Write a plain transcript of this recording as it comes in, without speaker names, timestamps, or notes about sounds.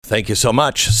Thank you so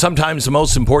much. Sometimes the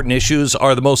most important issues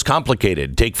are the most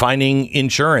complicated. Take finding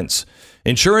insurance.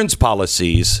 Insurance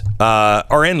policies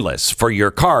are endless for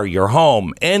your car, your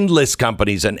home, endless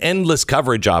companies and endless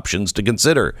coverage options to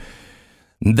consider.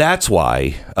 That's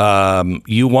why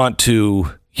you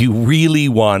really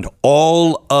want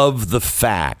all of the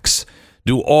facts.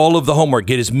 Do all of the homework.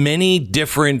 Get as many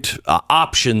different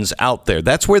options out there.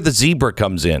 That's where the Zebra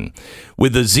comes in.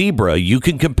 With the Zebra, you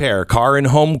can compare car and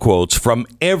home quotes from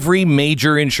every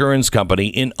major insurance company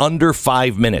in under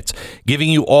 5 minutes, giving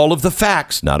you all of the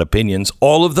facts, not opinions,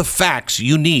 all of the facts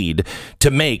you need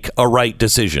to make a right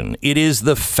decision. It is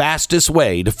the fastest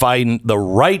way to find the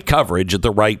right coverage at the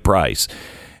right price.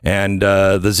 And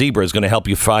the Zebra is going to help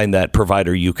you find that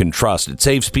provider you can trust. It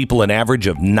saves people an average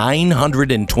of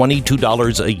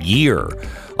 $922 a year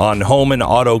on home and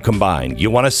auto combined. You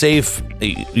want to save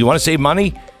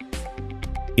money?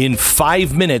 In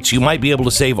 5 minutes, you might be able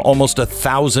to save almost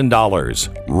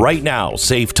 $1,000. Right now,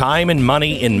 save time and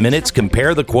money in minutes.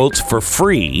 Compare the quotes for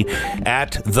free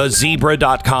at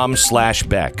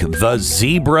thezebra.com/Beck.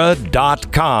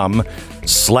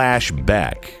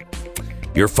 Thezebra.com/Beck.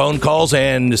 Your phone calls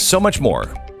and so much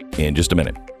more in just a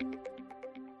minute.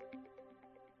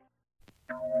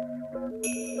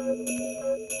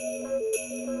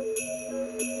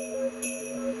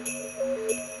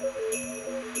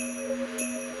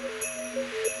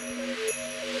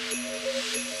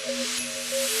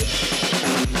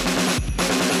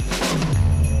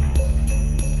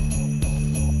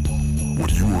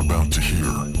 What you are about to hear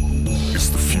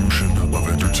is the fusion of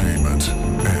entertainment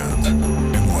and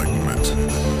enlightenment.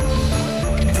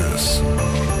 This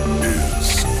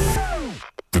is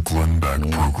the Glenn Beck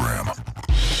Program.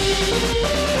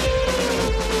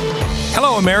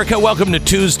 Hello, America. Welcome to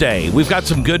Tuesday. We've got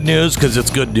some good news because it's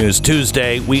Good News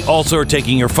Tuesday. We also are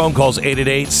taking your phone calls,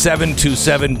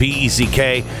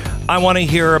 888-727-BECK. I want to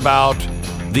hear about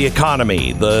the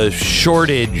economy, the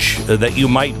shortage that you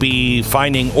might be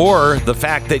finding, or the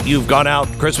fact that you've gone out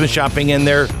Christmas shopping and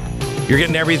you're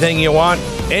getting everything you want.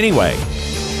 Anyway,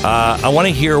 I want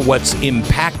to hear what's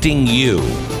impacting you.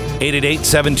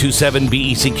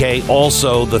 888-727-BECK.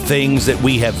 Also, the things that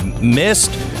we have missed,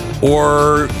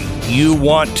 or you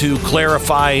want to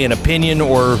clarify an opinion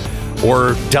or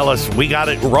tell us we got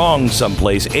it wrong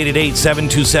someplace.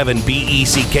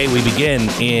 888-727-BECK. We begin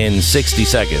in 60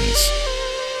 seconds.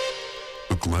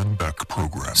 The Glenn Beck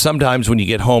Program. Sometimes when you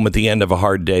get home at the end of a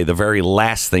hard day, the very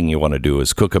last thing you want to do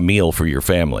is cook a meal for your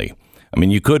family. I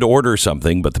mean, you could order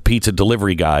something, but the pizza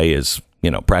delivery guy is,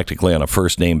 practically on a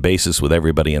first name basis with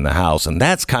everybody in the house. And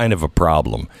that's kind of a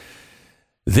problem.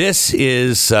 This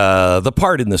is the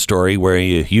part in the story where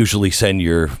you usually send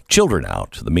your children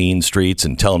out to the mean streets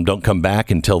and tell them don't come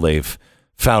back until they've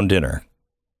found dinner.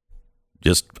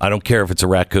 I don't care if it's a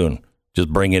raccoon. Just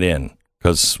bring it in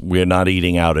because we're not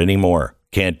eating out anymore.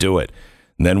 Can't do it.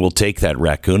 And then we'll take that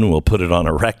raccoon and we'll put it on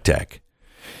a Rectech.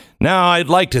 Now, I'd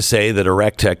like to say that a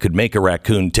Rectech could make a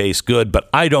raccoon taste good, but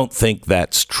I don't think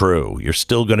that's true. You're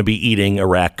still going to be eating a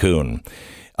raccoon.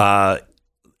 The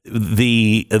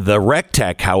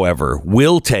Rectech, however,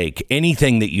 will take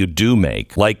anything that you do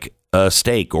make, like a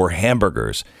steak or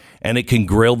hamburgers, and it can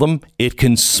grill them. It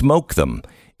can smoke them.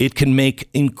 It can make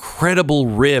incredible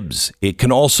ribs. It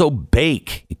can also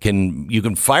bake. You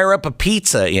can fire up a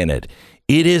pizza in it.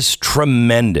 It is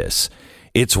tremendous.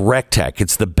 It's Rectech.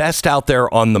 It's the best out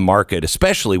there on the market,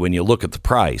 especially when you look at the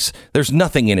price. There's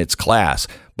nothing in its class,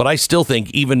 but I still think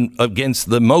even against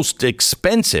the most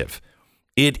expensive,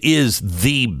 it is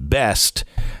the best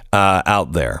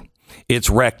out there. It's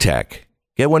Rectech.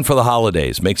 Get one for the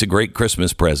holidays. Makes a great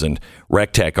Christmas present.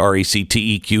 Rectech,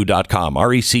 RECTEQ.com.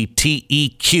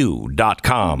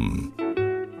 RECTEQ.com.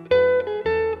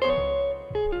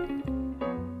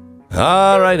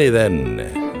 All righty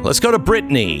then. Let's go to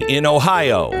Brittany in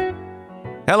Ohio.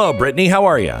 Hello, Brittany. How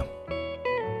are you?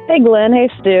 Hey, Glenn. Hey,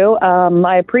 Stu.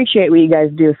 I appreciate what you guys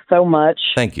do so much.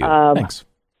 Thank you. Thanks.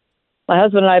 My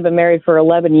husband and I have been married for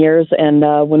 11 years, and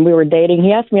when we were dating,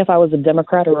 he asked me if I was a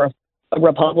Democrat or a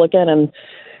Republican, and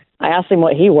I asked him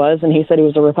what he was, and he said he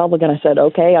was a Republican. I said,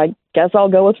 okay, I guess I'll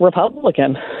go with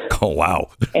Republican. Oh, wow.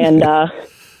 And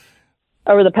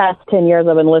over the past 10 years,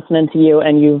 I've been listening to you,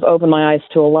 and you've opened my eyes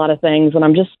to a lot of things, and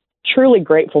I'm just truly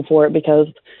grateful for it because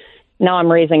now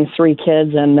I'm raising 3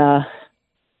 kids, and I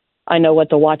know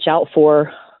what to watch out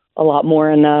for a lot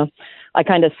more, and I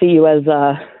kind of see you as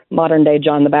modern-day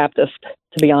John the Baptist,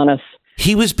 to be honest.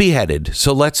 He was beheaded,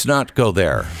 so let's not go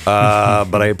there.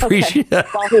 But I appreciate okay.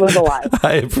 While he was alive.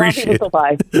 I appreciate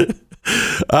it.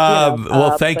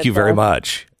 Well, thank you very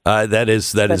much. That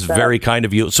is very kind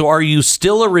of you. So are you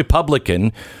still a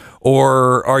Republican,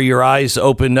 Or are your eyes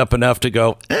opened up enough to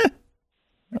go,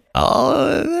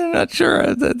 I'm not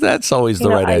sure that's always the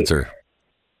right answer?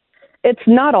 It's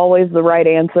not always the right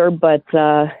answer, but,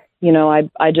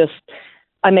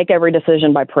 I make every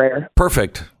decision by prayer.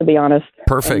 Perfect. To be honest.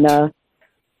 Perfect.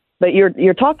 But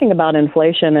you're talking about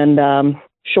inflation and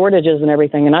shortages and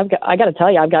everything, and I got to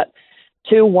tell you, I've got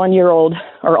 2 1-year-old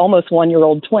or almost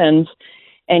 1-year-old twins,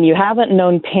 and you haven't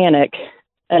known panic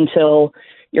until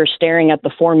you're staring at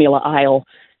the formula aisle,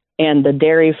 and the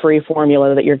dairy-free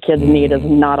formula that your kids need is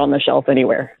not on the shelf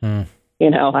anywhere.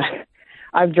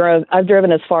 I've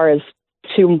driven as far as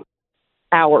 2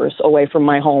 hours away from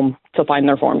my home to find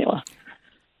their formula.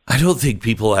 I don't think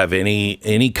people have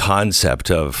any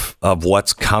concept of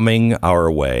what's coming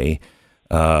our way,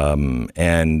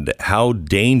 and how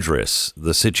dangerous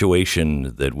the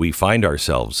situation that we find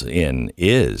ourselves in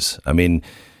is. I mean,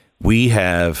 we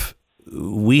have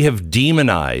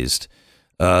demonized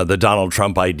the Donald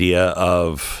Trump idea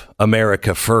of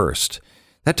America first.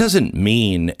 That doesn't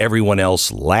mean everyone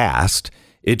else last.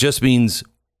 It just means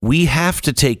we have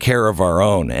to take care of our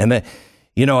own. And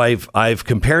I've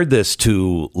compared this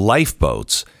to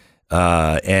lifeboats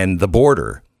and the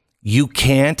border. You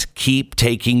can't keep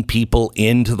taking people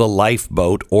into the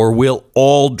lifeboat or we'll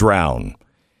all drown.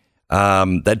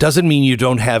 That doesn't mean you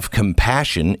don't have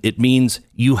compassion. It means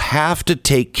you have to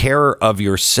take care of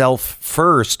yourself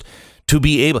first to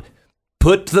be able.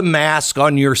 Put the mask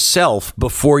on yourself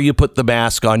before you put the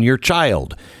mask on your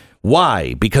child.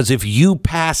 Why? Because if you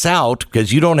pass out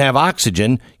because you don't have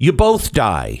oxygen, you both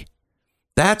die.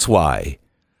 That's why.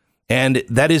 And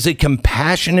that is a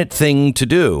compassionate thing to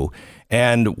do.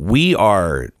 And we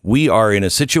are in a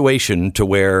situation to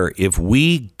where if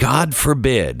we, God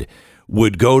forbid,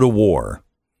 would go to war,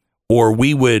 or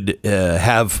we would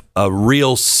have a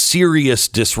real serious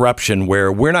disruption where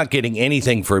we're not getting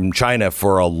anything from China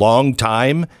for a long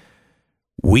time,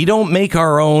 we don't make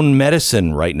our own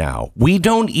medicine right now. We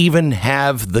don't even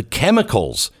have the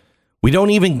chemicals. We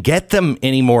don't even get them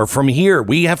anymore from here.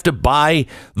 We have to buy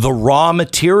the raw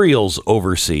materials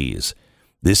overseas.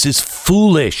 This is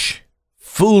foolish.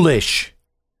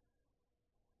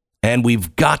 And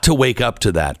we've got to wake up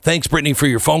to that. Thanks, Brittany, for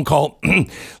your phone call.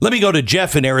 Let me go to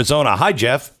Jeff in Arizona. Hi,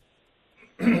 Jeff.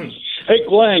 Hey,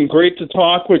 Glenn. Great to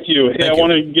talk with you. Hey, I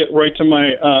want to get right to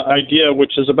my idea,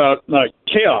 which is about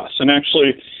chaos and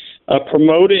actually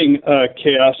promoting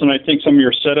chaos. And I think some of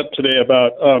your setup today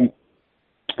about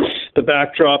the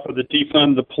backdrop of the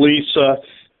defund the police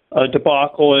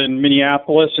debacle in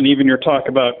Minneapolis, and even your talk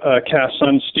about Cass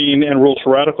Sunstein and Rules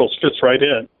for Radicals fits right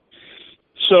in.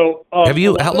 So,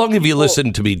 how long have you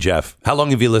listened to me, Jeff? How long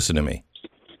have you listened to me?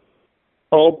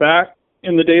 Oh, back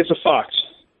in the days of Fox.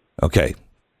 Okay.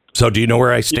 So do you know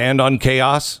where I stand on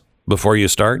chaos before you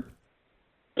start?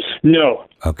 No.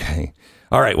 Okay.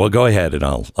 All right. Well, go ahead, and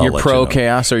I'll You're let pro you know.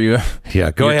 chaos, or you?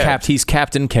 Yeah. Go ahead. He's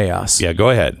Captain Chaos. Yeah. Go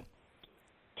ahead.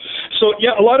 So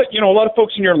yeah, a lot of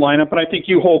folks in your lineup, and I think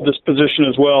you hold this position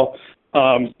as well.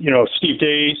 Steve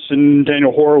Deace and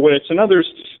Daniel Horowitz and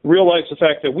others realize the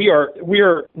fact that we are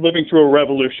living through a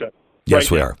revolution.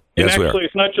 Yes, we are. Yes, and actually,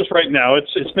 it's not just right now.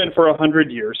 It's been for 100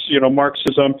 years.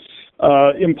 Marxism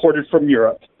imported from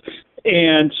Europe,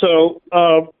 and so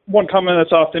one comment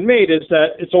that's often made is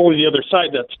that it's only the other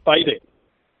side that's fighting.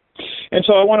 And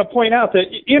so I want to point out that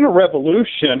in a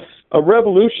revolution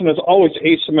is always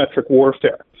asymmetric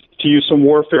warfare, to use some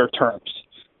warfare terms.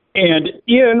 And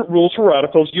in Rules for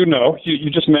Radicals, you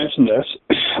just mentioned this,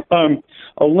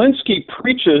 Alinsky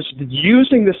preaches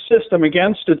using the system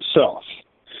against itself,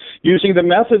 using the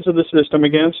methods of the system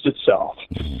against itself.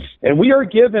 And we are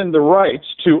given the rights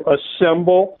to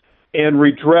assemble and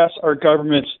redress our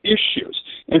government's issues.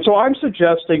 And so I'm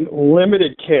suggesting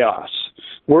limited chaos.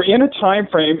 We're in a time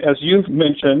frame, as you've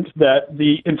mentioned, that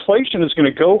the inflation is going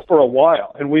to go for a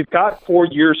while, and we've got 4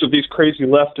 years of these crazy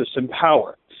leftists in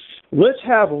power. Let's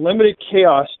have limited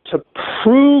chaos to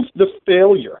prove the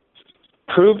failure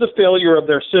of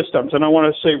their systems. And I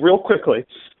want to say real quickly,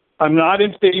 I'm not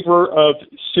in favor of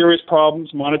serious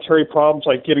problems, monetary problems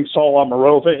like getting Saul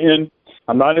Omarova in.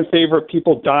 I'm not in favor of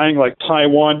people dying like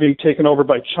Taiwan being taken over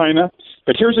by China.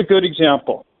 But here's a good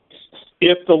example.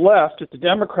 If the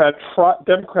Democrats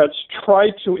try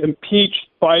to impeach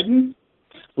Biden,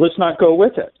 let's not go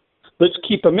with it. Let's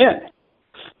keep him in.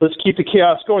 Let's keep the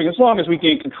chaos going as long as we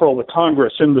gain control of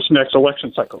Congress in this next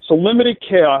election cycle. So limited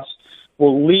chaos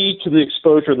will lead to the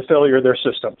exposure of the failure of their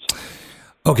systems.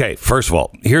 Okay, first of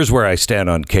all, here's where I stand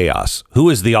on chaos. Who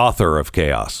is the author of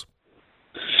chaos?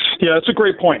 Yeah, that's a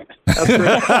great point.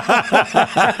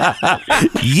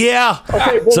 Yeah,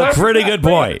 it's a pretty good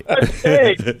point. What I'm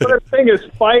saying is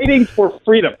fighting for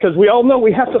freedom, because we all know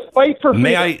we have to fight for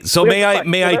freedom.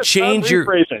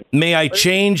 May I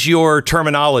change your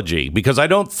terminology, because I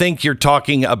don't think you're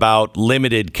talking about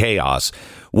limited chaos.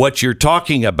 What you're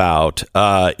talking about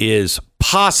is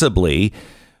possibly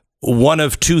one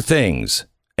of two things,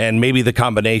 and maybe the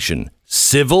combination: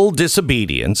 civil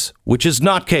disobedience, which is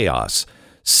not chaos,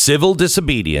 civil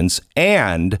disobedience,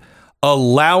 and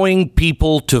allowing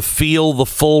people to feel the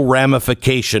full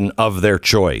ramification of their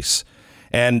choice.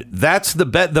 And that's the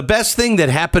best thing that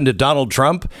happened to Donald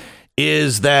Trump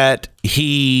is that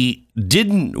he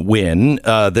didn't win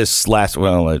this last.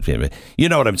 Well, you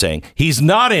know what I'm saying. He's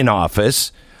not in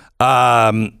office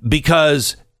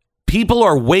because people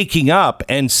are waking up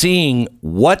and seeing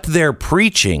what they're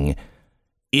preaching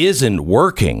isn't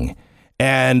working.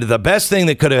 And the best thing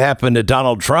that could have happened to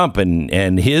Donald Trump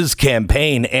and his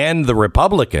campaign and the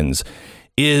Republicans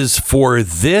is for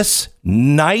this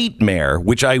nightmare,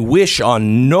 which I wish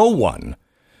on no one,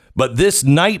 but this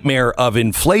nightmare of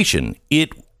inflation,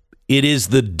 it is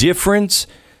the difference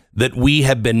that we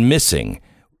have been missing.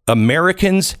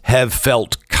 Americans have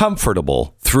felt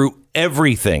comfortable through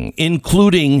everything,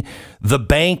 including the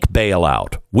bank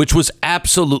bailout, which was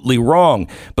absolutely wrong,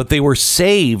 but they were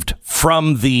saved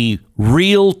from the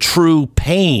real true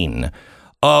pain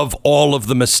of all of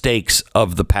the mistakes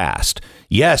of the past.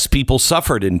 Yes, people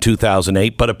suffered in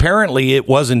 2008, but apparently it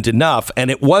wasn't enough, and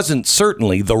it wasn't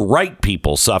certainly the right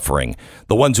people suffering,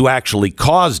 the ones who actually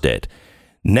caused it.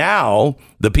 Now,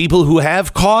 the people who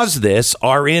have caused this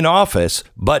are in office,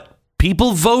 but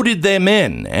people voted them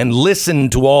in and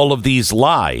listened to all of these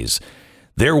lies.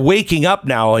 They're waking up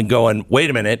now and going, wait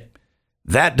a minute,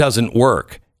 that doesn't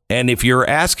work. And if you're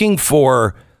asking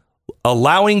for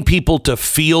allowing people to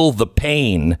feel the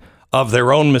pain of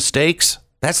their own mistakes,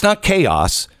 that's not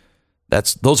chaos.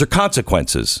 Those are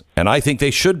consequences. And I think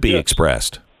they should be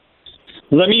expressed.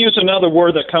 Let me use another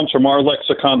word that comes from our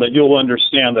lexicon that you'll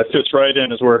understand, that fits right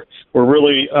in as we're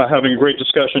really having a great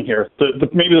discussion here.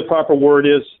 Maybe the proper word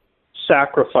is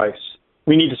sacrifice.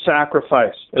 We need to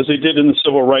sacrifice, as they did in the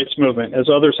civil rights movement, as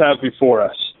others have before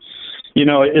us. You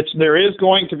know, there is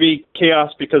going to be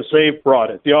chaos because they've brought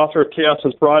it. The author of chaos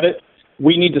has brought it.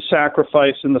 We need to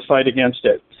sacrifice in the fight against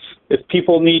it. If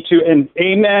people need to, and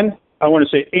amen, I want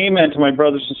to say amen to my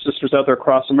brothers and sisters out there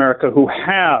across America who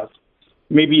have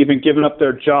maybe even given up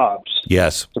their jobs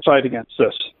to fight against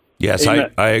this. Yes,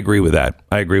 I agree with that.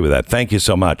 I agree with that. Thank you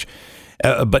so much.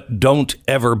 But don't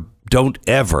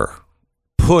ever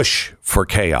push for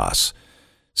chaos.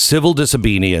 Civil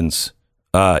disobedience,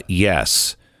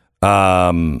 yes.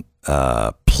 Play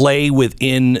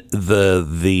within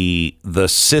the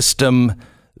system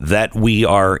that we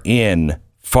are in,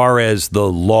 far as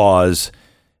the laws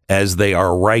as they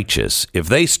are righteous. If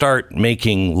they start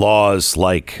making laws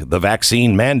like the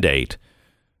vaccine mandate,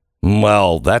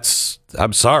 well,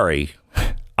 I'm sorry,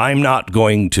 I'm not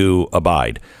going to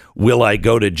abide. Will I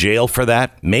go to jail for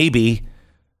that? Maybe,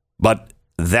 but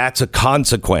that's a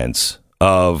consequence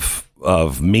of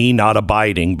me not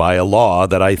abiding by a law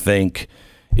that I think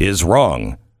is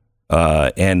wrong.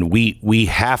 And we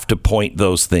have to point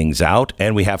those things out,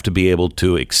 and we have to be able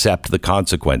to accept the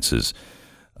consequences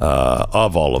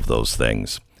of all of those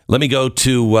things. Let me go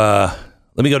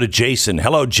to Jason.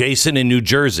 Hello, Jason in New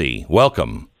Jersey.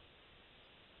 Welcome.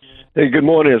 Hey, good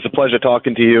morning. It's a pleasure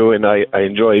talking to you, and I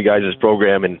enjoy you guys'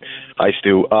 program. And hi,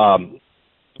 Stu.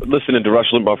 Listening to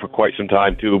Rush Limbaugh for quite some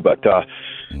time too, but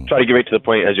try to get right to the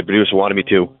point as your producer wanted me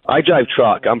to. I drive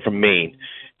truck. I'm from Maine,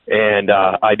 and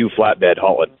I do flatbed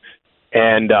hauling.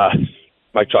 And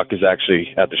my truck is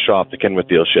actually at the shop, the Kenworth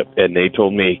dealership, and they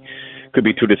told me it could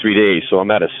be 2 to 3 days. So I'm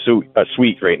at a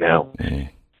suite right now.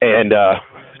 And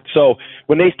so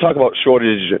when they talk about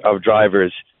shortage of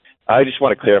drivers, I just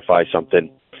want to clarify something.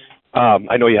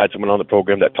 I know you had someone on the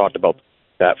program that talked about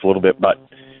that for a little bit, but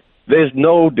there's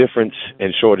no difference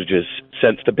in shortages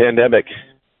since the pandemic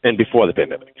and before the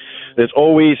pandemic. There's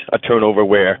always a turnover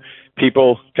where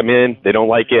people come in, they don't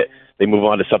like it, they move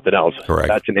on to something else. Correct.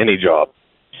 That's in any job.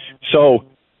 So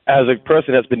as a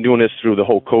person that's been doing this through the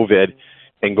whole COVID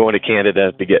and going to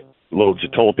Canada to get loads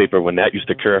of toilet paper when that used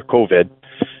to occur, COVID.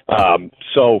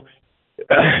 So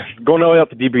going all the way up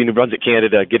to DB, New Brunswick,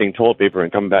 Canada, getting toilet paper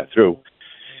and coming back through.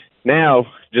 Now,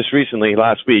 just recently,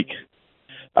 last week,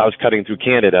 I was cutting through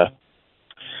Canada,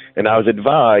 and I was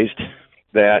advised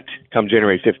that come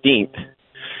January 15th,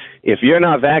 if you're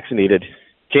not vaccinated,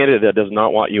 Canada does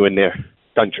not want you in their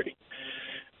country.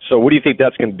 So what do you think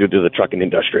that's going to do to the trucking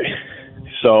industry?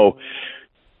 So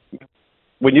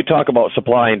when you talk about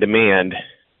supply and demand,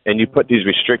 and you put these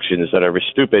restrictions that are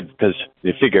stupid because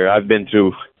you figure I've been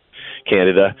through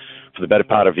Canada for the better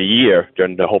part of a year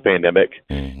during the whole pandemic.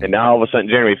 And now all of a sudden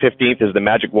January 15th is the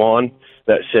magic wand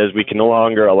that says we can no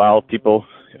longer allow people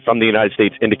from the United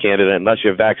States into Canada unless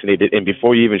you're vaccinated. And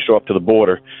before you even show up to the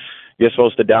border, you're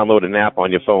supposed to download an app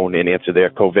on your phone and answer their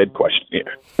COVID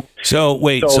questionnaire. So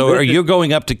wait, so are you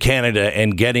going up to Canada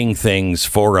and getting things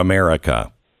for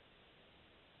America?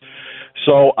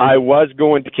 So I was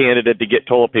going to Canada to get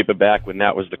toilet paper back when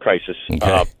that was the crisis.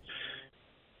 Okay.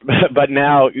 But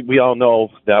now we all know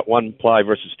that 1-ply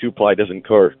versus 2-ply doesn't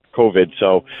cure COVID.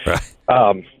 So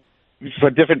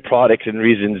for different products and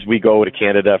reasons, we go to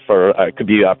Canada for it could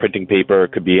be printing paper,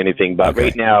 it could be anything. But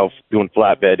right now, doing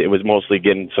flatbed, it was mostly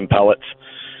getting some pellets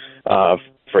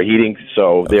for heating.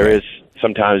 So there is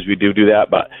sometimes we do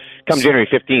that. But come January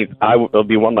 15th, there'll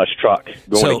be one less truck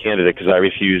going to Canada because I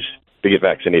refuse to get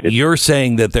vaccinated. You're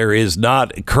saying that there is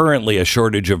not currently a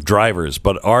shortage of drivers,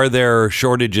 but are there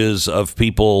shortages of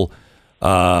people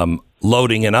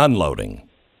loading and unloading?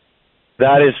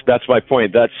 That's my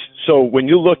point. So when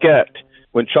you look at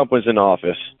when Trump was in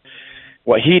office,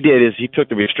 what he did is he took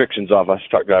the restrictions off us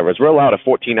truck drivers. We're allowed a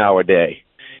 14-hour day.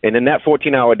 And in that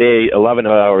 14-hour day, 11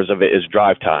 hours of it is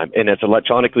drive time, and it's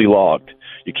electronically logged.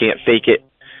 You can't fake it.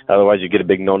 Otherwise, you get a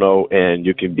big no-no, and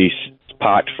you can be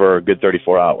parked for a good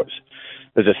 34 hours.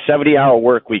 There's a 70-hour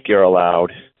work week you're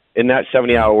allowed. In that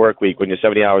 70-hour work week, when your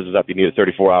 70 hours is up, you need a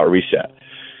 34-hour reset.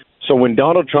 So when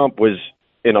Donald Trump was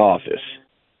in office,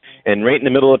 and right in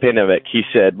the middle of the pandemic, he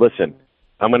said, listen,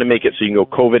 I'm going to make it so you can go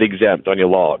COVID exempt on your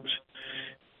logs.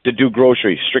 To do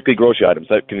groceries, strictly grocery items.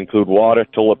 That can include water,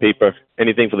 toilet paper,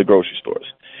 anything for the grocery stores.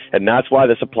 And that's why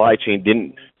the supply chain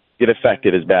didn't get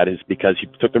affected as bad, is because he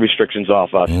took the restrictions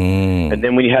off us. And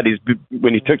then when you had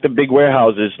when he took the big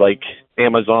warehouses like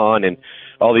Amazon and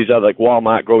all these other like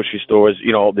Walmart grocery stores,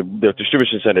 the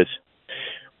distribution centers,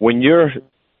 when you're,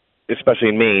 especially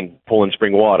in Maine, pulling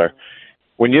spring water,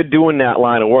 when you're doing that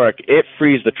line of work, it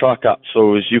frees the truck up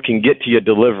so as you can get to your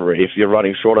delivery. If you're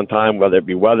running short on time, whether it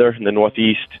be weather in the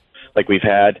Northeast, like we've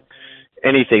had,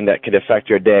 anything that could affect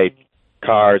your day,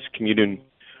 cars, commuting.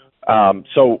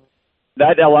 So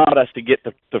that allowed us to get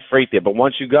the freight there. But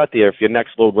once you got there, if your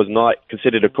next load was not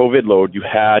considered a COVID load, you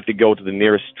had to go to the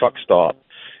nearest truck stop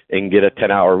and get a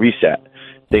 10-hour reset,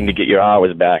 then to get your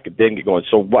hours back and then get going.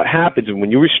 So what happens is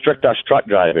when you restrict us truck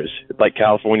drivers, like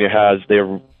California has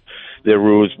their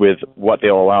rules with what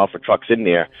they'll allow for trucks in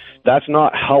there, that's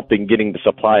not helping getting the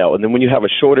supply out. And then when you have a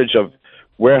shortage of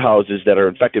warehouses that are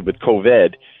infected with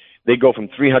COVID, they go from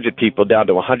 300 people down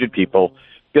to 100 people.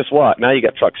 Guess what? Now you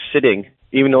got trucks sitting,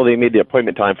 even though they made the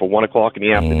appointment time for 1 o'clock in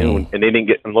the afternoon and they didn't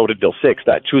get unloaded till 6.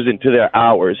 That chews into their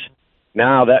hours.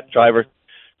 Now that driver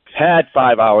had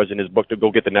 5 hours in his book to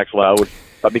go get the next load,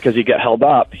 but because he got held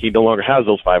up, he no longer has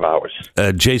those 5 hours.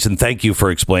 Jason, thank you for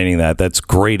explaining that. That's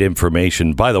great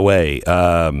information. By the way,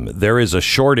 there is a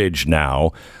shortage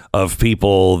now of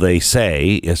people, they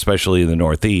say, especially in the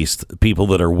Northeast, people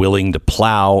that are willing to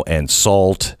plow and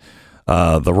salt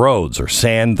the roads or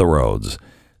sand the roads.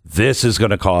 This is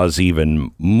going to cause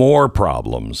even more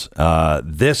problems.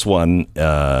 This one,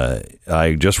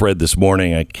 I just read this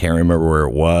morning. I can't remember where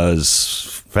it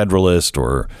was, Federalist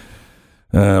or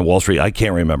Wall Street. I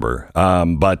can't remember.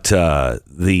 But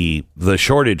the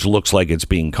shortage looks like it's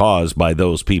being caused by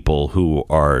those people who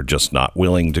are just not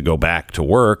willing to go back to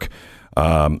work,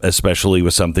 especially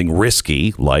with something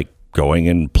risky like going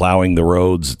and plowing the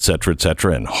roads, et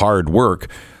cetera, and hard work.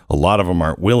 A lot of them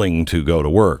aren't willing to go to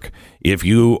work. If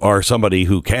you are somebody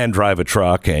who can drive a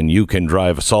truck and you can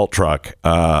drive a salt truck,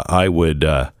 I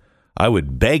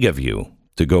would beg of you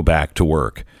to go back to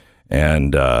work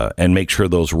and make sure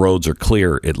those roads are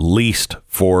clear, at least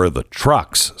for the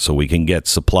trucks, so we can get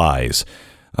supplies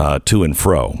to and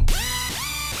fro.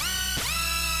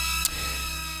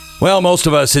 Well, most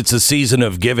of us, it's a season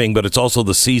of giving, but it's also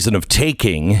the season of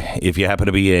taking. If you happen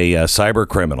to be a cyber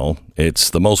criminal, it's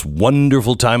the most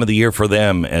wonderful time of the year for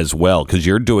them as well, because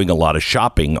you're doing a lot of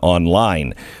shopping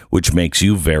online, which makes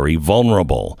you very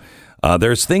vulnerable.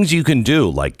 There's things you can do,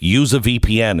 like use a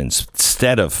VPN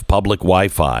instead of public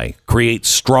Wi-Fi, create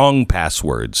strong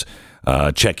passwords,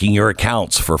 checking your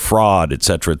accounts for fraud, et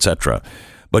cetera, et cetera.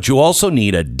 But you also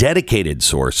need a dedicated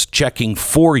source checking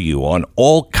for you on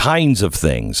all kinds of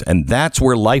things. And that's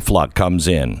where LifeLock comes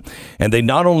in. And they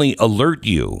not only alert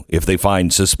you if they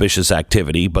find suspicious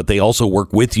activity, but they also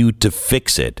work with you to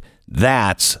fix it.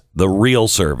 That's the real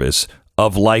service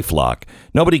of LifeLock.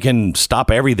 Nobody can stop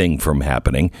everything from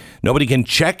happening. Nobody can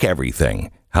check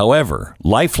everything. However,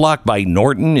 LifeLock by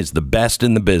Norton is the best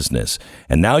in the business.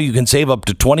 And now you can save up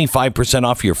to 25%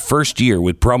 off your first year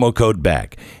with promo code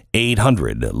BECK.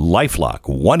 1-800-LIFELOCK,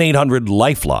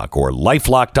 1-800-LIFELOCK, or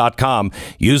lifelock.com.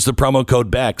 Use the promo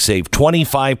code Beck. Save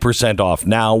 25% off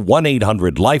now.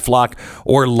 1-800-LIFELOCK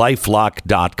or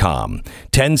lifelock.com.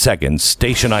 10 seconds,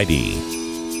 station ID.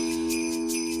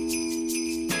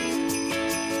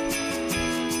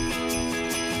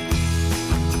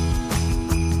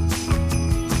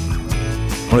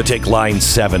 I want to take line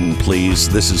 7, please.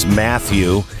 This is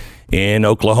Matthew in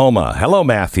Oklahoma. Hello,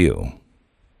 Matthew.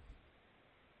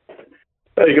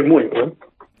 Hey, good morning, Glenn.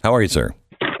 How are you, sir?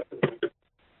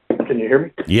 Can you hear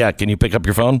me? Yeah, can you pick up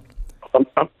your phone?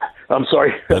 I'm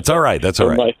sorry. That's all right. That's all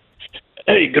right.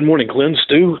 Hey, good morning, Glenn.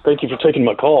 Stu, thank you for taking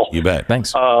my call. You bet.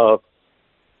 Thanks.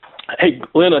 Hey,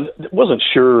 Glenn, I wasn't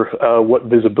sure what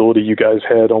visibility you guys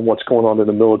had on what's going on in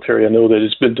the military. I know that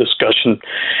it's been discussion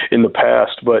in the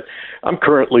past, but I'm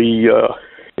currently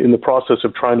in the process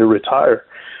of trying to retire.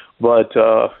 But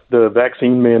the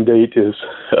vaccine mandate is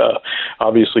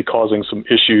obviously causing some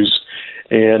issues.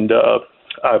 And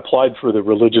I applied for the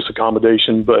religious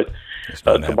accommodation, but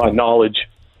to my knowledge,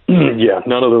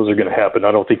 none of those are going to happen.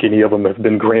 I don't think any of them have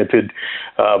been granted.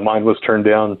 Mine was turned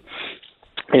down.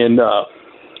 And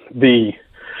the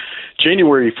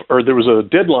January, or there was a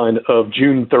deadline of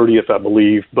June 30th, I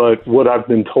believe, but what I've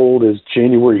been told is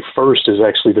January 1st is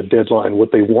actually the deadline.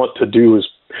 What they want to do is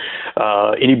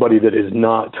anybody that is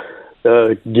not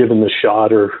given the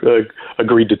shot or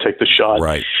agreed to take the shot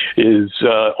is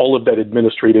all of that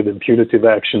administrative and punitive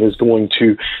action is going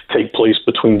to take place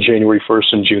between January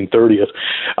 1st and June 30th.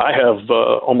 I have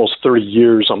almost 30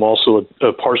 years. I'm also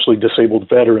a partially disabled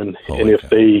veteran. And if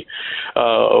they,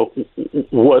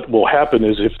 what will happen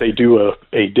is if they do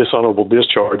a dishonorable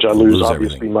discharge, I lose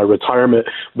obviously everything. My retirement,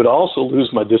 but I also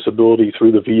lose my disability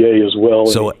through the VA as well.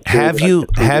 So have you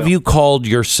called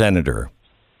your senator?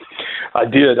 I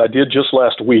did just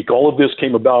last week. All of this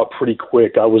came about pretty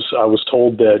quick. I was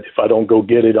told that if I don't go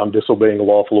get it, I'm disobeying a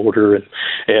lawful order,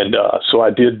 and so I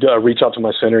did reach out to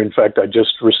my senator. In fact, I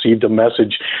just received a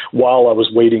message while I was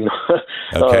waiting.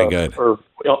 Okay, good.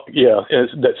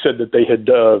 That said that they had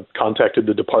contacted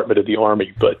the Department of the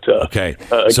Army. But okay,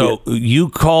 so you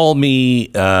call me.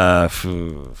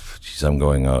 Geez, I'm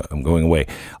going away.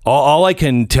 All I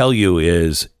can tell you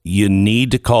is you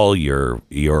need to call your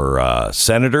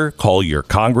senator, call your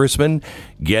congressman,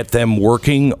 get them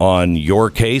working on your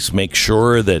case. Make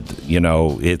sure that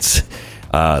it's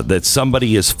that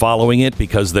somebody is following it,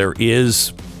 because there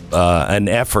is an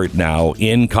effort now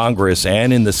in Congress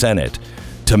and in the Senate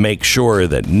to make sure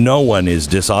that no one is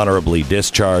dishonorably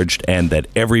discharged and that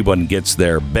everyone gets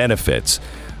their benefits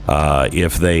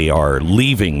if they are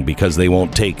leaving because they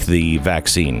won't take the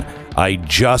vaccine. I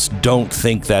just don't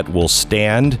think that will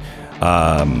stand.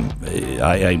 They're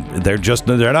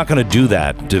not going to do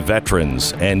that to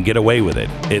veterans and get away with it.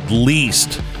 At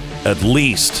least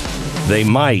they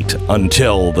might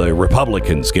until the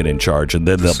Republicans get in charge, and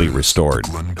then they'll be restored.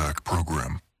 The Glenn Beck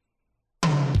Program.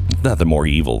 Nothing more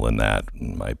evil than that,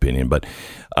 in my opinion. But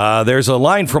there's a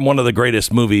line from one of the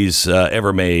greatest movies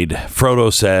ever made.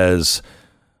 Frodo says,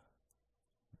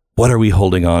 "What are we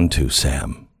holding on to,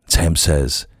 Sam?" Sam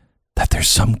says, "That there's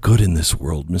some good in this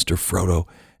world, Mr. Frodo,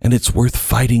 and it's worth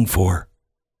fighting for."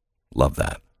 Love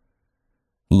that.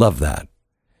 Love that.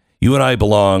 You and I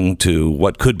belong to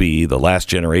what could be the last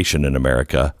generation in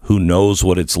America who knows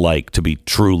what it's like to be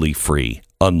truly free,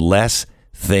 unless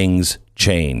things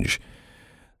change.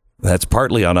 That's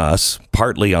partly on us,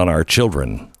 partly on our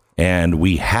children, and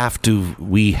we have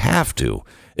to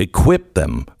equip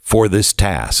them for this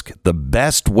task. The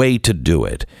best way to do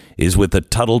it is with the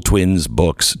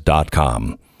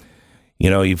TuttleTwinsBooks.com.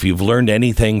 If you've learned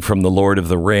anything from The Lord of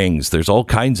the Rings, there's all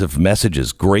kinds of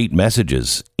messages, great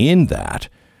messages in that.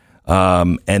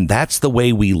 And that's the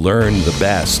way we learn the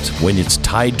best, when it's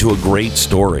tied to a great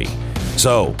story.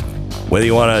 So whether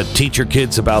you want to teach your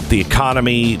kids about the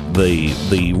economy,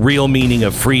 the real meaning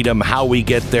of freedom, how we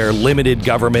get there, limited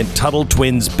government,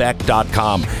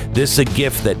 TuttleTwinsBeck.com. This is a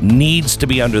gift that needs to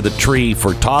be under the tree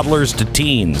for toddlers to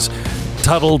teens.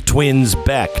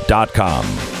 TuttleTwinsBeck.com.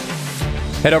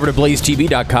 Head over to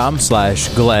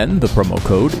blazetv.com/Glenn. The promo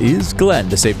code is Glenn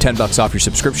to save $10 off your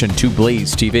subscription to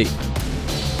Blaze TV.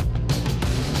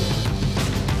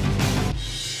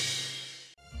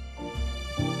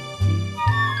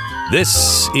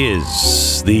 This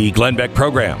is the Glenn Beck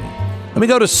Program. Let me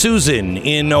go to Susan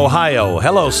in Ohio.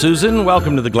 Hello, Susan.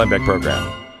 Welcome to the Glenn Beck Program.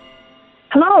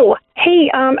 Hello. Hey,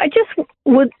 I just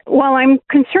while I'm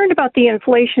concerned about the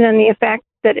inflation and the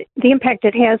impact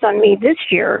it has on me this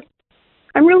year,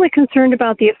 I'm really concerned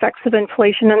about the effects of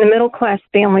inflation on the middle class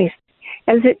families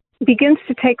as it begins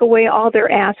to take away all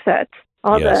their assets,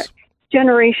 all the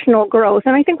generational growth,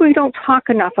 and I think we don't talk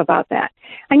enough about that.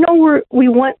 I know we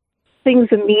want things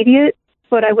immediate,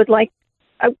 but I would like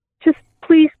just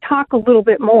please talk a little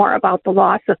bit more about the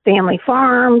loss of family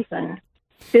farms and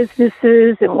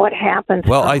businesses and what happens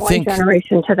from one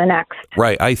generation to the next.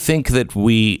 Right. I think that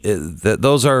that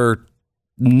those are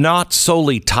not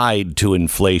solely tied to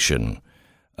inflation.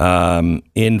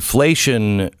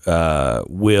 Inflation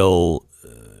will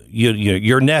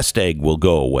your nest egg will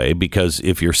go away, because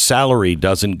if your salary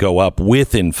doesn't go up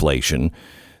with inflation,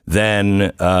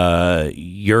 then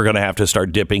you're going to have to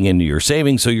start dipping into your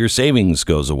savings, so your savings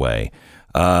goes away.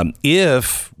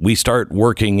 If we start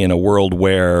working in a world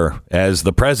where, as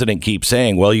the president keeps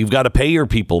saying, well, you've got to pay your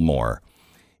people more.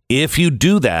 If you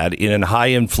do that in a high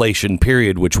inflation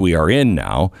period, which we are in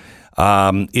now,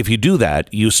 if you do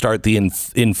that, you start the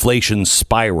inflation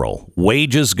spiral.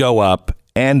 Wages go up,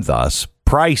 and thus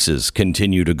prices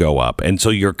continue to go up. And so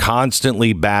you're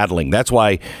constantly battling. That's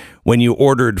why when you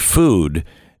ordered food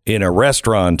in a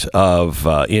restaurant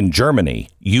in Germany,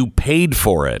 you paid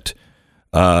for it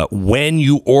when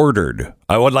you ordered.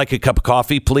 I would like a cup of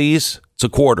coffee, please. It's a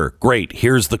quarter. Great.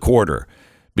 Here's the quarter.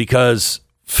 Because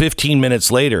 15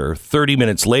 minutes later, 30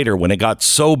 minutes later, when it got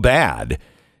so bad,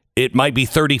 it might be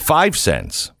 35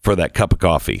 cents for that cup of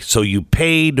coffee. So you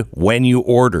paid when you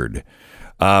ordered.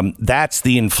 That's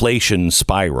the inflation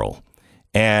spiral.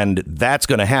 And that's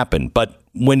going to happen. But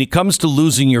when it comes to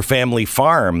losing your family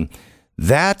farm,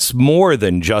 that's more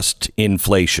than just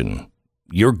inflation.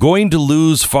 You're going to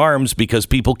lose farms because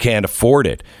people can't afford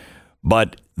it.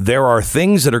 But there are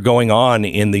things that are going on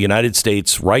in the United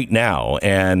States right now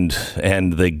and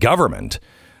the government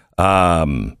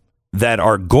that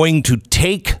are going to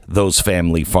take those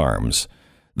family farms.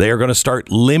 They are going to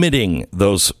start limiting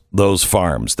those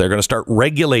farms. They're going to start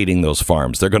regulating those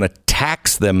farms. They're going to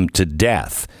tax them to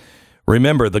death.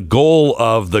 Remember, the goal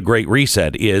of the Great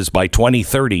Reset is by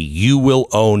 2030, you will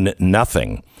own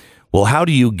nothing. Well, how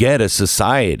do you get a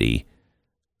society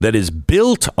that is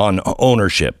built on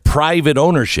ownership, private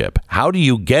ownership? How do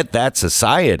you get that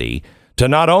society to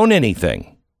not own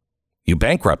anything? You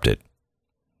bankrupt it.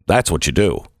 That's what you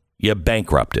do. You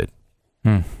bankrupt it.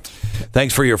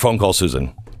 Thanks for your phone call,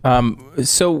 Susan.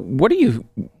 So where do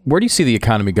you see the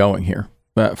economy going here?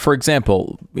 For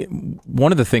example,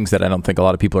 one of the things that I don't think a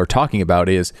lot of people are talking about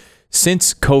is,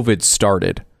 since COVID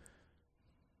started,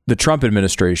 the Trump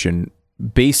administration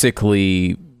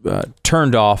basically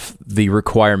turned off the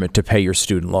requirement to pay your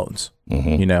student loans.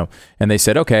 And they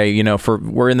said, okay,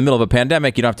 we're in the middle of a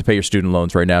pandemic, you don't have to pay your student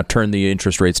loans right now. Turn the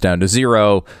interest rates down to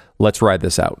zero. Let's ride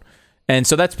this out. And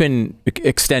so that's been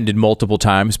extended multiple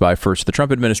times by first the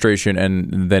Trump administration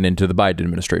and then into the Biden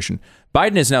administration.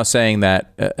 Biden is now saying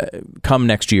that come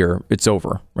next year, it's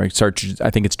over, right? I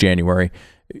think it's January.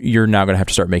 You're now going to have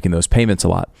to start making those payments a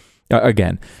lot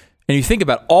again. And you think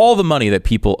about all the money that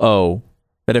people owe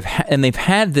and they've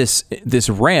had this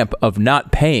ramp of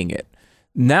not paying it.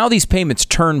 Now these payments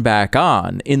turn back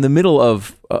on in the middle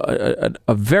of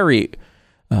a very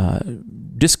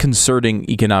disconcerting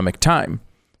economic time.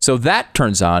 So that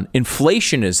turns on.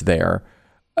 Inflation is there.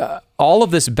 All of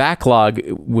this backlog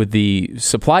with the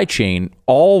supply chain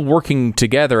all working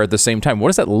together at the same time. What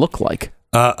does that look like?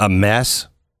 A mess.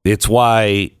 It's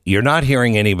why you're not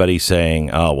hearing anybody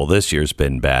saying, oh, well, this year's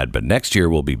been bad, but next year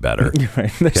will be better.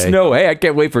 Right. There's no way. I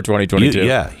can't wait for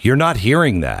 2022. You're not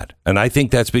hearing that. And I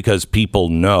think that's because people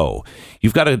know.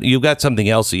 You've got something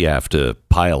else that you have to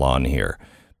pile on here.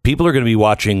 People are going to be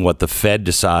watching what the Fed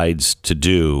decides to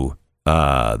do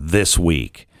this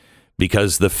week,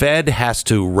 because the Fed has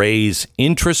to raise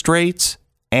interest rates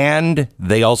and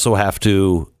they also have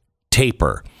to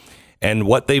taper. And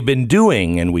what they've been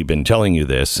doing, and we've been telling you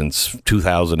this since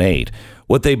 2008,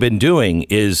 what they've been doing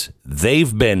is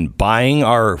they've been buying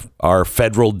our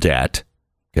federal debt.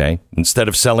 Okay. Instead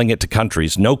of selling it to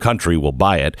countries, no country will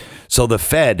buy it. So the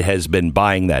Fed has been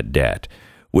buying that debt,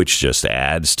 which just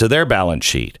adds to their balance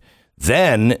sheet.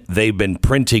 Then they've been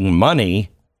printing money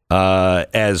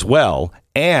as well,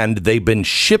 and they've been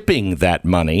shipping that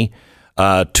money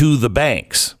to the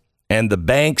banks, and the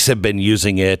banks have been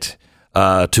using it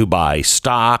to buy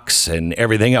stocks and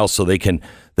everything else, so they can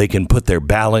put their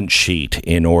balance sheet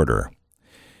in order.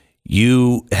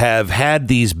 You have had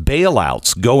these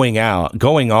bailouts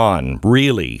going on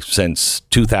really since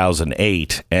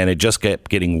 2008, and it just kept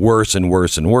getting worse and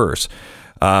worse and worse.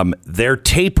 They're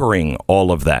tapering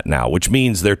all of that now, which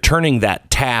means they're turning that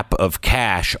tap of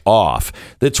cash off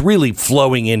that's really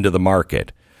flowing into the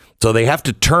market. So they have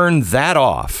to turn that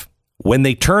off. When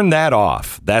they turn that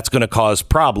off, that's going to cause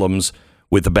problems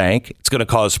with the bank. It's going to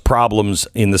cause problems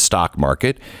in the stock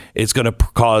market. It's going to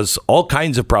cause all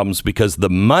kinds of problems because the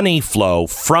money flow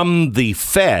from the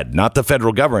Fed, not the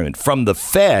federal government, from the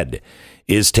Fed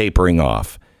is tapering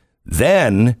off.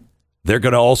 Then they're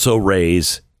going to also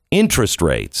raise interest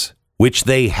rates, which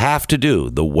they have to do.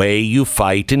 The way you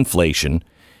fight inflation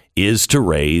is to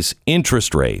raise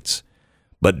interest rates.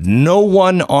 But no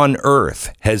one on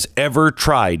earth has ever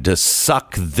tried to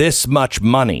suck this much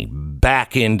money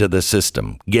back into the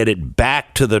system, get it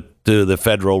back to the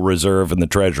Federal Reserve and the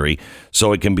Treasury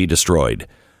so it can be destroyed.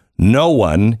 No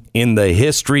one in the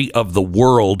history of the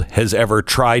world has ever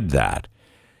tried that.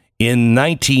 In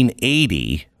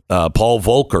 1980, Paul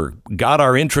Volcker got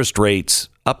our interest rates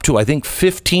up to, I think,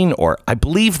 15, or I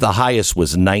believe the highest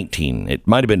was 19. It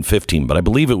might have been 15, but I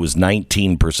believe it was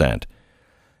 19%.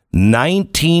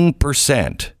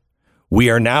 19%. We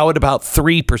are now at about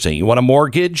 3%. You want a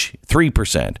mortgage?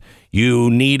 3%. You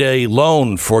need a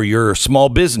loan for your small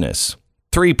business?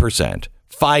 3%,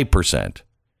 5%,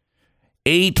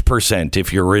 8%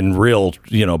 if you're in real,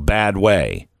 bad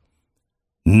way.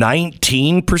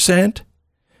 19%?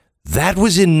 That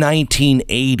was in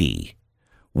 1980.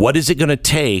 What is it going to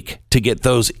take to get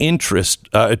those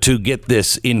to get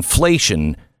this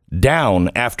inflation down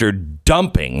after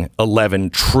dumping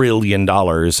 $11 trillion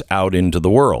out into the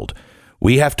world?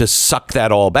 We have to suck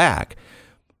that all back.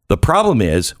 The problem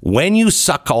is when you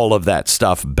suck all of that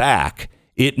stuff back,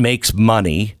 it makes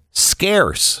money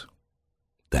scarce.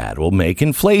 That will make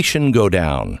inflation go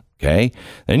down. Okay.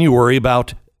 Then you worry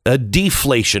about a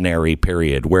deflationary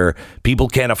period where people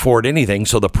can't afford anything,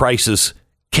 so the prices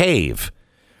cave.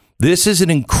 This is an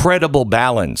incredible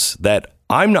balance that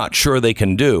I'm not sure they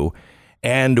can do.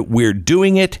 And we're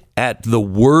doing it at the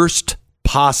worst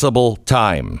possible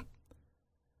time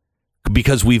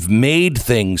because we've made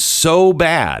things so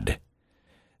bad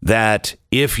that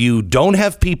if you don't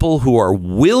have people who are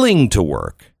willing to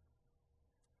work,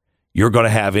 you're going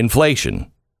to have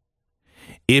inflation.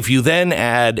 If you then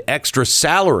add extra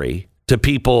salary to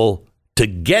people to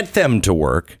get them to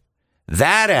work,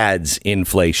 that adds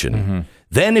inflation. Mm-hmm.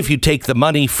 Then if you take the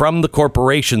money from the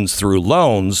corporations through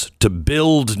loans to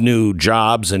build new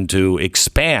jobs and to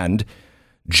expand,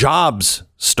 jobs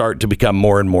start to become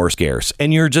more and more scarce.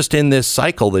 And you're just in this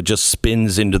cycle that just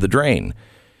spins into the drain.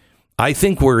 I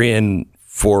think we're in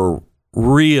for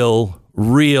real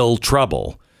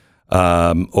trouble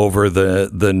over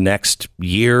the next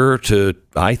year to,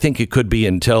 I think it could be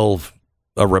until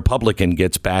a Republican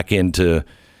gets back into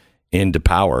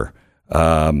power.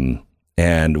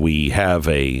 And we have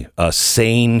a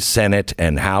sane Senate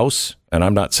and House. And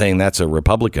I'm not saying that's a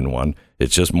Republican one.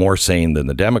 It's just more sane than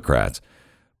the Democrats.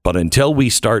 But until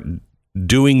we start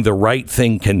doing the right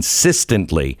thing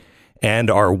consistently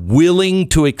and are willing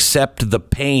to accept the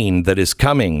pain that is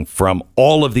coming from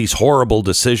all of these horrible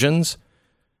decisions,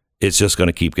 it's just going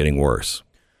to keep getting worse.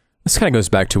 This kind of goes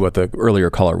back to what the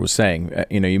earlier caller was saying.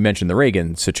 You mentioned the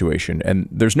Reagan situation, and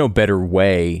there's no better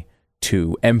way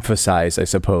to emphasize, I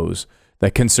suppose,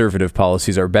 that conservative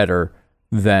policies are better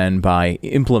than by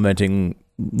implementing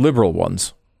liberal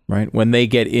ones, right? When they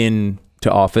get into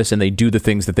office and they do the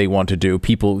things that they want to do,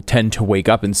 people tend to wake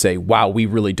up and say, wow, we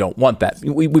really don't want that.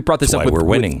 We brought this up with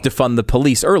defund the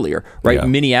police earlier, right? Yeah.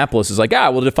 Minneapolis is like,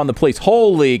 we'll defund the police.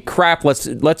 Holy crap, let's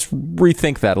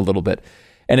rethink that a little bit.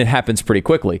 And it happens pretty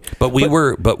quickly. But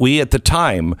we at the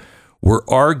time were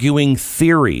arguing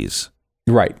theories.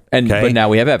 Right. But now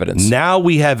we have evidence.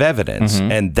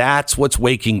 Mm-hmm. And that's what's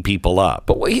waking people up.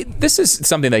 But this is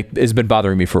something that has been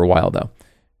bothering me for a while, though.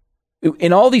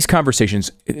 In all these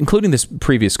conversations, including this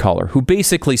previous caller, who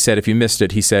basically said, if you missed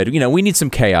it, he said, we need some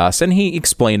chaos. And he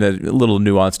explained a little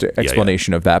nuanced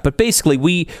explanation of that. But basically,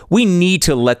 we need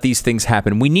to let these things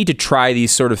happen. We need to try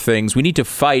these sort of things. We need to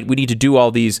fight. We need to do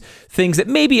all these things that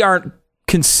maybe aren't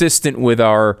consistent with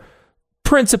our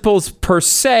principles per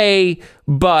se,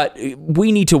 but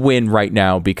we need to win right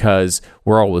now because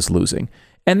we're always losing.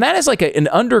 And that is like an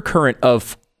undercurrent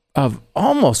of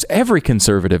almost every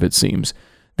conservative, it seems,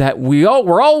 that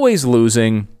we're always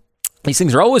losing. These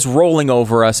things are always rolling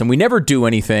over us and we never do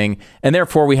anything. And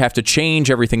therefore we have to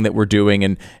change everything that we're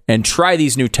doing and try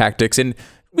these new tactics and,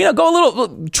 get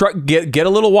a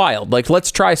little wild. Like,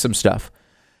 let's try some stuff.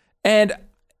 And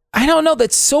I don't know,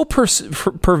 that's so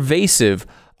pervasive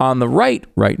on the right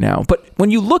now. But when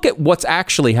you look at what's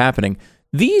actually happening,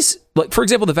 these, like, for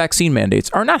example, the vaccine mandates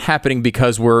are not happening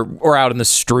because we're out in the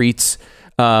streets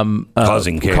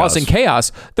causing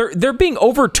chaos. They're being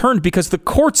overturned because the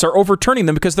courts are overturning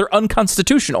them because they're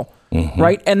unconstitutional,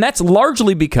 right? And that's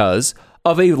largely because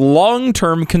of a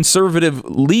long-term conservative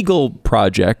legal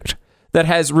project that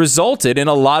has resulted in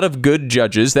a lot of good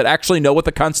judges that actually know what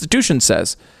the Constitution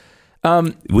says.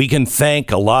 We can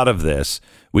thank a lot of this.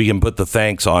 We can put the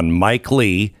thanks on Mike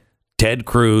Lee, Ted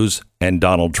Cruz, and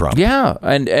Donald Trump. Yeah,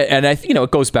 and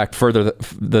it goes back further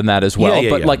than that as well.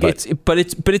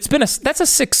 It's been that's a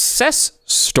success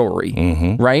story,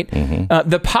 right? Mm-hmm.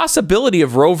 The possibility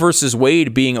of Roe versus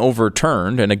Wade being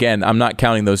overturned, and again, I'm not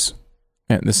counting those.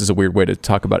 And this is a weird way to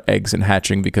talk about eggs and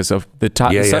hatching because of the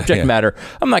subject matter.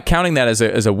 I'm not counting that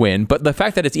as a win, but the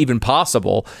fact that it's even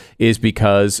possible is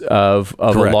because of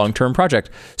a long-term project.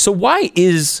 So why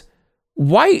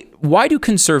do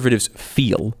conservatives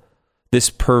feel this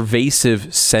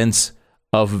pervasive sense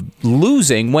of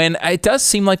losing when it does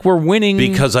seem like we're winning?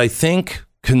 Because I think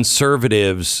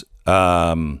conservatives,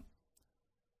 I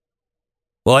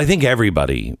think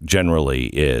everybody generally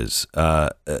is.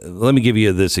 Let me give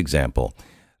you this example.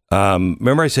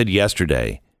 Remember I said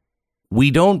yesterday,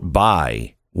 we don't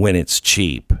buy when it's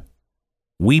cheap.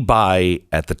 We buy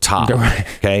at the top.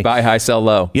 Okay, buy high, sell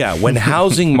low. Yeah, when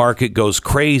housing market goes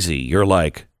crazy, you're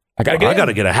like, I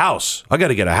gotta get a house. I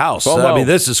gotta get a house. I mean,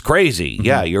 this is crazy. Mm-hmm.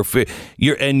 Yeah,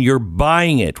 you're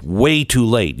buying it way too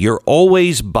late. You're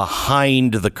always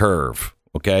behind the curve.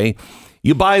 Okay,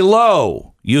 you buy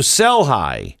low, you sell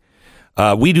high.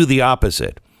 We do the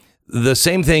opposite. The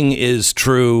same thing is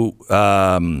true.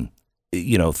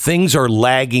 Things are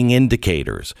lagging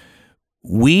indicators.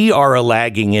 We are a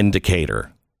lagging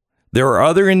indicator. There are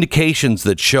other indications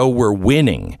that show we're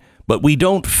winning, but we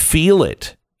don't feel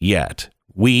it yet.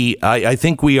 I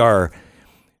think we have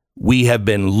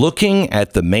been looking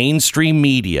at the mainstream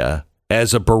media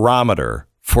as a barometer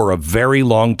for a very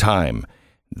long time.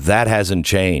 That hasn't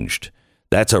changed.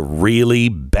 That's a really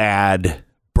bad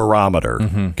barometer.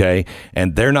 Okay.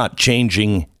 And they're not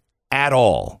changing at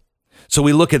all. So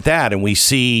we look at that and we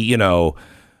see,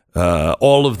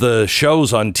 all of the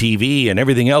shows on TV and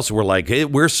everything else. We're like,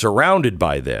 we're surrounded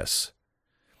by this.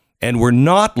 And we're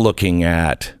not looking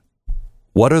at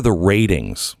what are the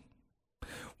ratings?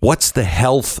 What's the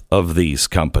health of these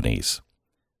companies?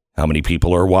 How many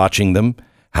people are watching them?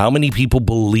 How many people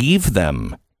believe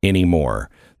them anymore?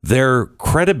 Their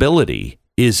credibility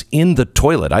is in the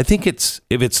toilet. I think if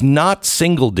it's not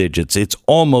single digits, it's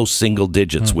almost single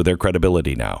digits with their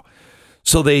credibility now.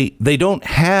 So they don't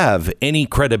have any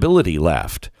credibility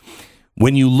left.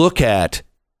 When you look at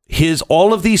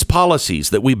all of these policies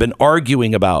that we've been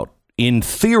arguing about, in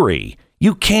theory,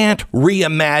 you can't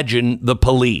reimagine the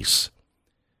police.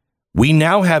 We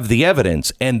now have the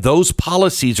evidence, and those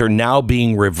policies are now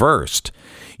being reversed.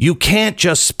 You can't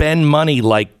just spend money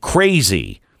like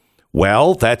crazy.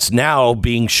 Well, that's now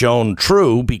being shown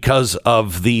true because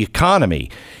of the economy.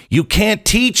 You can't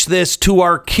teach this to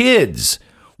our kids.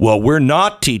 Well, we're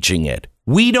not teaching it.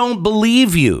 We don't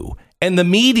believe you. And the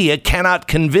media cannot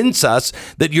convince us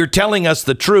that you're telling us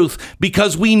the truth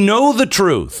because we know the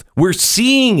truth. We're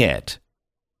seeing it.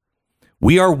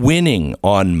 We are winning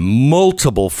on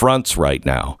multiple fronts right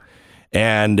now.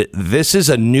 And this is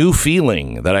a new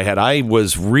feeling that I had. I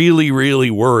was really, really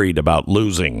worried about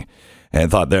losing and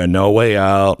thought there's no way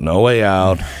out, no way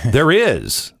out. There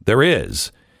is.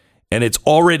 And it's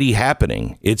already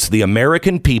happening. It's the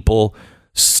American people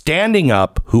standing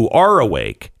up who are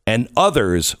awake and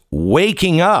others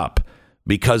waking up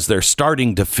because they're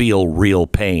starting to feel real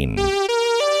pain.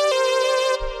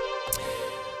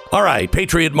 All right,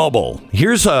 Patriot Mobile.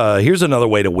 Here's another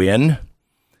way to win.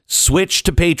 Switch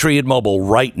to Patriot Mobile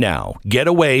right now. Get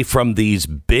away from these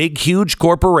big, huge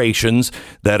corporations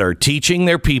that are teaching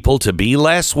their people to be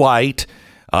less white.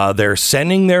 They're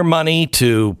sending their money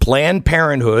to Planned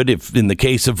Parenthood, if in the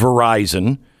case of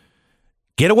Verizon.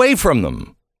 Get away from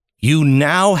them. You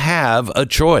now have a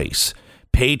choice.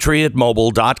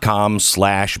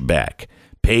 PatriotMobile.com/Beck.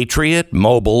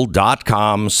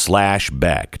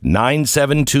 PatriotMobile.com/Beck.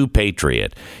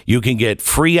 972-PATRIOT. You can get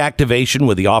free activation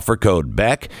with the offer code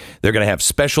Beck. They're going to have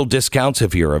special discounts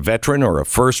if you're a veteran or a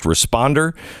first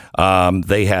responder.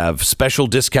 They have special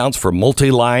discounts for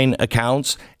multi-line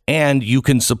accounts. And you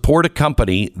can support a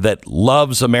company that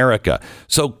loves America.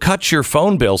 So cut your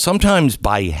phone bill sometimes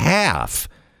by half.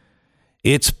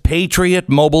 It's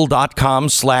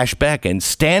PatriotMobile.com/Beck and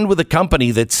stand with a company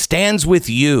that stands with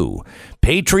you.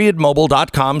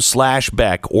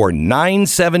 PatriotMobile.com/Beck or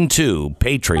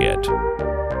 972-PATRIOT.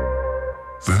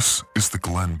 This is the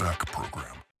Glenn Beck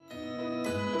Program.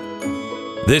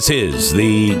 This is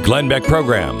the Glenn Beck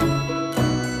Program.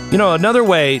 Another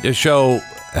way to show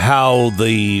how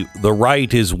the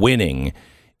right is winning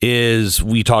is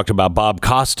we talked about Bob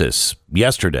Costas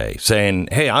yesterday saying,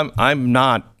 hey, I'm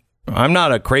not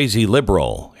a crazy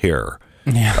liberal here.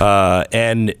 Yeah.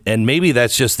 And maybe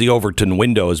that's just the Overton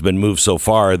window has been moved so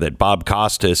far that Bob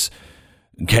Costas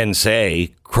can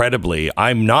say credibly,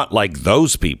 I'm not like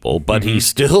those people, but he's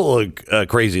still a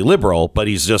crazy liberal, but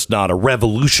he's just not a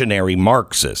revolutionary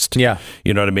Marxist. Yeah.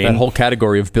 You know what I mean? That whole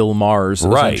category of Bill Maher's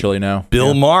essentially now.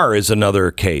 Bill Maher is another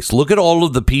case. Look at all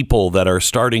of the people that are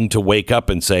starting to wake up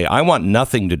and say, I want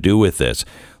nothing to do with this.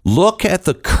 Look at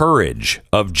the courage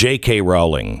of J.K.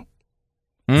 Rowling.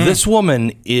 This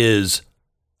woman is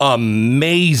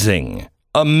amazing.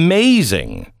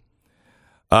 Amazing.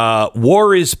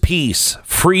 War is peace.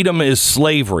 Freedom is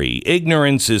slavery.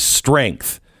 Ignorance is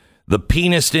strength. The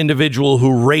penised individual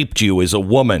who raped you is a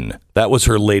woman. That was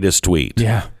her latest tweet.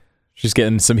 Yeah. She's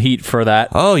getting some heat for that.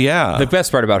 Oh, yeah. The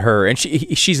best part about her, and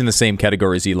she's in the same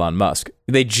category as Elon Musk.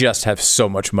 They just have so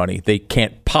much money. They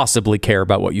can't possibly care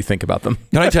about what you think about them.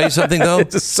 Can I tell you something, though?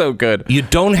 It's just so good. You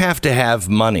don't have to have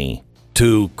money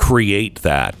to create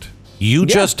that. You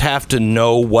just have to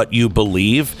know what you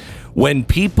believe. When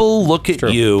people look at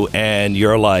you and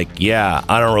you're like, yeah,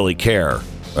 I don't really care.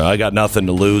 I got nothing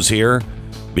to lose here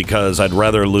because I'd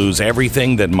rather lose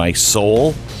everything than my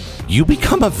soul. You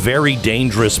become a very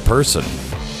dangerous person.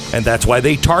 And that's why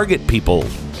they target people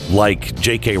like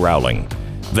J.K. Rowling.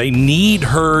 They need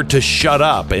her to shut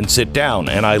up and sit down.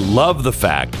 And I love the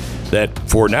fact that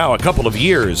for now a couple of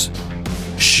years,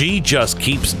 she just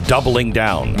keeps doubling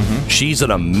down. She's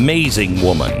an amazing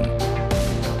woman.